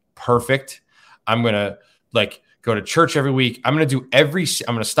eat perfect. I'm going to like go to church every week. I'm going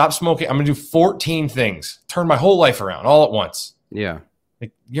to stop smoking. I'm going to do 14 things, turn my whole life around all at once. Yeah.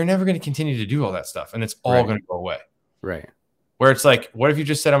 Like, you're never going to continue to do all that stuff. And it's all going to go away. Right. Where it's like, what if you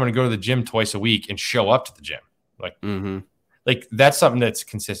just said, I'm going to go to the gym twice a week and show up to the gym? Like, like that's something that's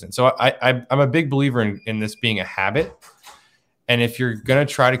consistent. So I'm a big believer in this being a habit. And if you're going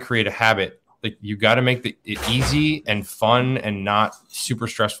to try to create a habit, like you got to make it easy and fun and not super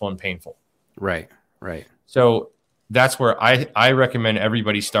stressful and painful. Right. Right. So that's where I recommend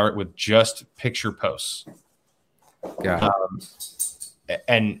everybody start with just picture posts. Yeah.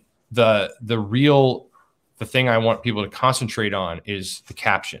 And the thing I want people to concentrate on is the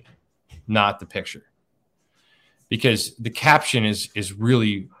caption, not the picture. Because the caption is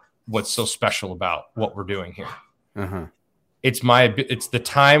really what's so special about what we're doing here. Uh-huh. It's the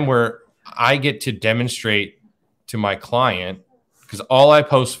time where I get to demonstrate to my client, because all I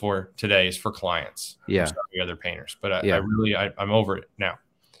post for today is for clients. Yeah. The other painters, but I'm over it now.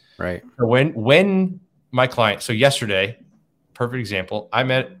 Right. So when my client, so yesterday, perfect example, I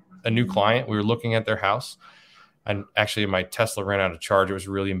met a new client. We were looking at their house, and actually my Tesla ran out of charge. It was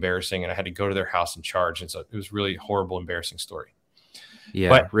really embarrassing, and I had to go to their house and charge. And so it was really horrible, embarrassing story. Yeah.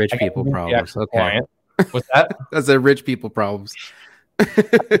 But rich people problems. Okay. Client. What's that? That's a rich people problems.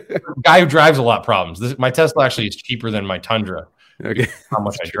 Guy who drives a lot problems. My Tesla actually is cheaper than my Tundra. Okay. How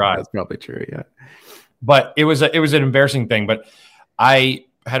much I drive. That's probably true. Yeah. But it was an embarrassing thing. But I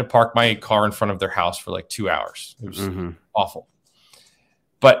had to park my car in front of their house for like 2 hours. It was awful.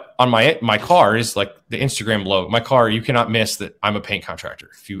 But on my car is like the Instagram logo. My car, you cannot miss that I'm a paint contractor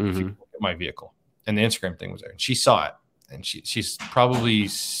if you look at my vehicle. and the Instagram thing was there. And she saw it, and she's probably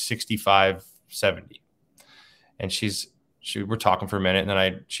 65, 70. And we're talking for a minute, and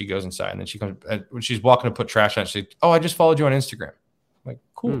then she goes inside, and then she comes, when she's walking to put trash out, she's like, "Oh, I just followed you on Instagram." I'm like,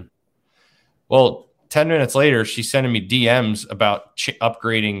 cool. Well, 10 minutes later, she's sending me DMs about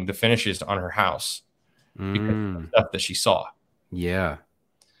upgrading the finishes on her house because of the stuff that she saw. Yeah.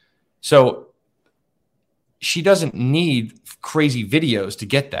 So she doesn't need crazy videos to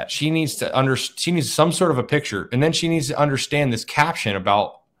get that. She needs some sort of a picture, and then she needs to understand this caption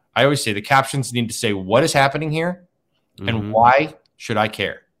about, I always say the captions need to say what is happening here and why should I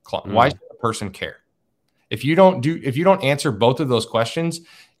care? Why should a person care? If you don't answer both of those questions,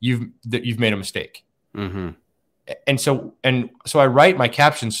 you've made a mistake. And so I write my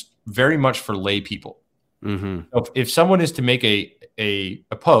captions very much for lay people. So if someone is to make a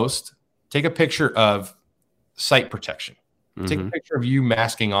post, take a picture of site protection. Take a picture of you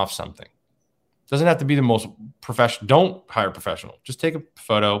masking off something. Doesn't have to be the most professional. Don't hire a professional. Just take a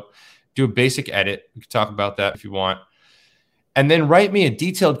photo, do a basic edit. We can talk about that if you want. And then write me a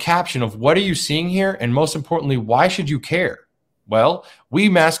detailed caption of what are you seeing here? And most importantly, why should you care? Well, we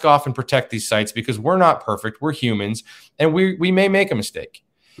mask off and protect these sites because we're not perfect. We're humans, and we may make a mistake.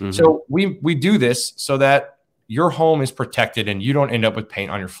 So we do this so that your home is protected and you don't end up with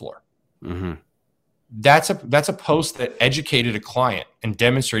paint on your floor. That's a post that educated a client and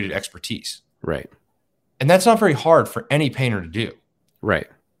demonstrated expertise. Right. And that's not very hard for any painter to do. Right.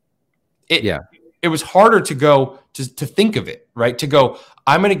 It was harder to go to think of it, right? To go,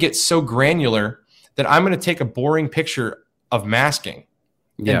 I'm going to get so granular that I'm going to take a boring picture of masking.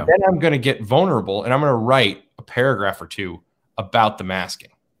 And then I'm going to get vulnerable and I'm going to write a paragraph or two about the masking.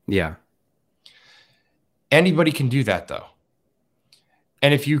 Yeah. Anybody can do that though.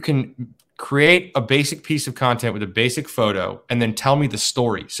 And if you can create a basic piece of content with a basic photo and then tell me the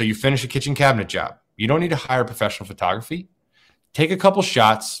story. So you finish a kitchen cabinet job. You don't need to hire professional photography. Take a couple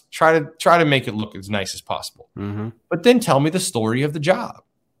shots, try to make it look as nice as possible. But then tell me the story of the job.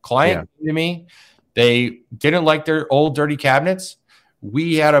 Client came to me, they didn't like their old dirty cabinets.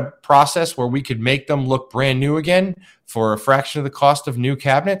 We had a process where we could make them look brand new again for a fraction of the cost of new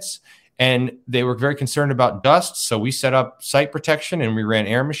cabinets. And they were very concerned about dust. So we set up site protection and we ran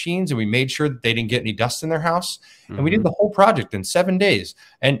air machines and we made sure that they didn't get any dust in their house. And we did the whole project in 7 days.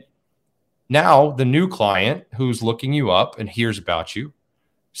 And now the new client who's looking you up and hears about you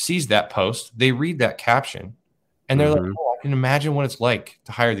sees that post, they read that caption, and they're like, "Oh, I can imagine what it's like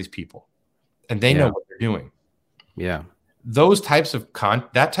to hire these people." And they know what they're doing. Yeah. Those types of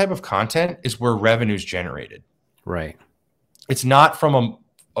that type of content is where revenue's generated. Right. It's not from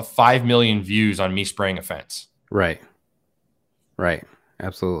a 5 million views on me spraying a fence. Right. Right.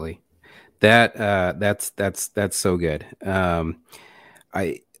 Absolutely. That's so good. I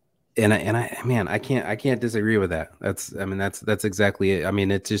can't disagree with that. That's exactly it. I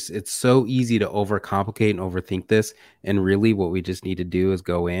mean, it's so easy to overcomplicate and overthink this. And really what we just need to do is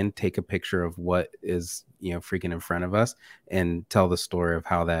go in, take a picture of what is, freaking in front of us and tell the story of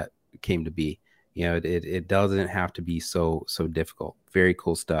how that came to be. It doesn't have to be so difficult. Very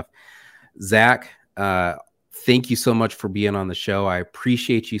cool stuff. Zach, thank you so much for being on the show. I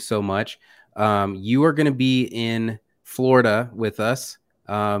appreciate you so much. You are going to be in Florida with us.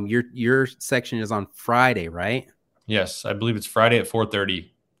 Your section is on Friday, right? Yes, I believe it's Friday at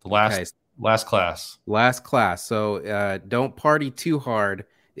 4:30. The last class. So don't party too hard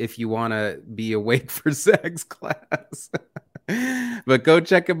if you want to be awake for Zach's class. But go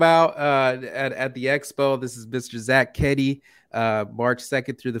check him out at the expo. This is Mr. Zach Keddy, March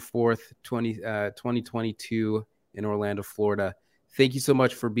 2nd through the 4th, 2022 in Orlando, Florida. Thank you so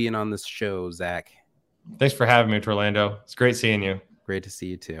much for being on this show, Zach. Thanks for having me, Orlando. It's great seeing you. Great to see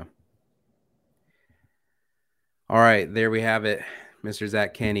you too. All right, there we have it, Mr.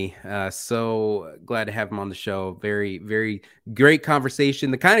 Zach Kenny. So glad to have him on the show. Very, very great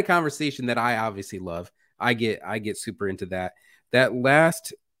conversation. The kind of conversation that I obviously love. I get super into that. That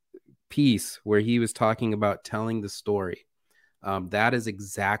last piece where he was talking about telling the story. That is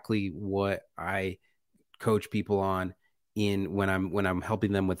exactly what I coach people on when I'm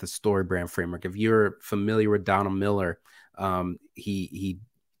helping them with the story brand framework. If you're familiar with Donald Miller, he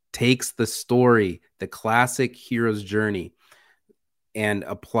takes the story, the classic hero's journey, and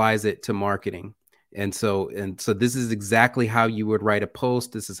applies it to marketing. And so this is exactly how you would write a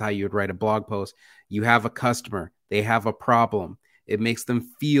post. This is how you would write a blog post. You have a customer, they have a problem. It makes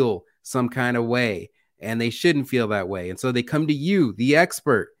them feel some kind of way, and they shouldn't feel that way. And so they come to you, the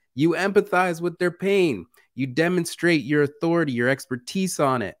expert. You empathize with their pain. You demonstrate your authority, your expertise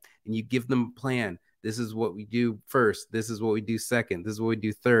on it, and you give them a plan. This is what we do first. This is what we do second. This is what we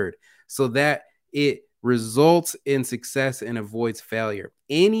do third. So that It results in success and avoids failure.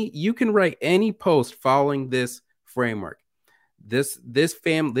 You can write any post following this framework. This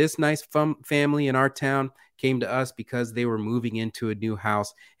nice family in our town came to us because they were moving into a new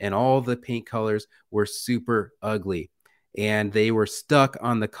house and all the paint colors were super ugly and they were stuck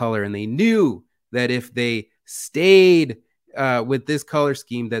on the color, and they knew that if they stayed with this color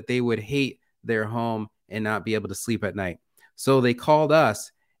scheme that they would hate their home and not be able to sleep at night. So they called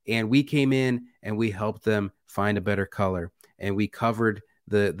us, and we came in and we helped them find a better color, and we covered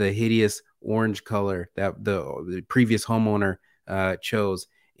the hideous orange color that the previous homeowner chose.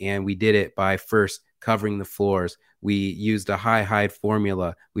 And we did it by first covering the floors. We used a high hide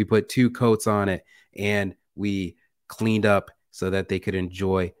formula. We put 2 coats on it, and we cleaned up so that they could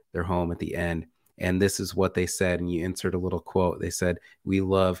enjoy their home at the end. And this is what they said. And you insert a little quote. They said, "We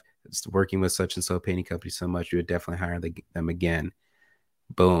love working with such and so painting company so much. We would definitely hire them again."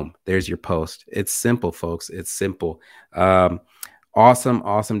 Boom. There's your post. It's simple, folks. It's simple.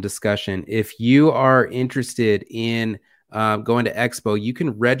 Awesome discussion. If you are interested in going to Expo, you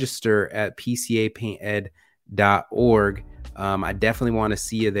can register at pcapainted.org. I definitely want to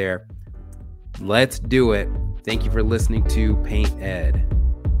see you there. Let's do it. Thank you for listening to Paint Ed.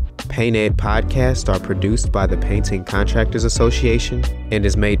 Paint Ed podcasts are produced by the Painting Contractors Association and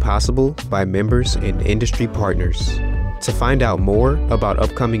is made possible by members and industry partners. To find out more about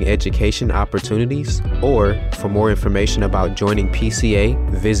upcoming education opportunities or for more information about joining PCA,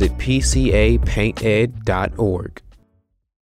 visit pcapainted.org.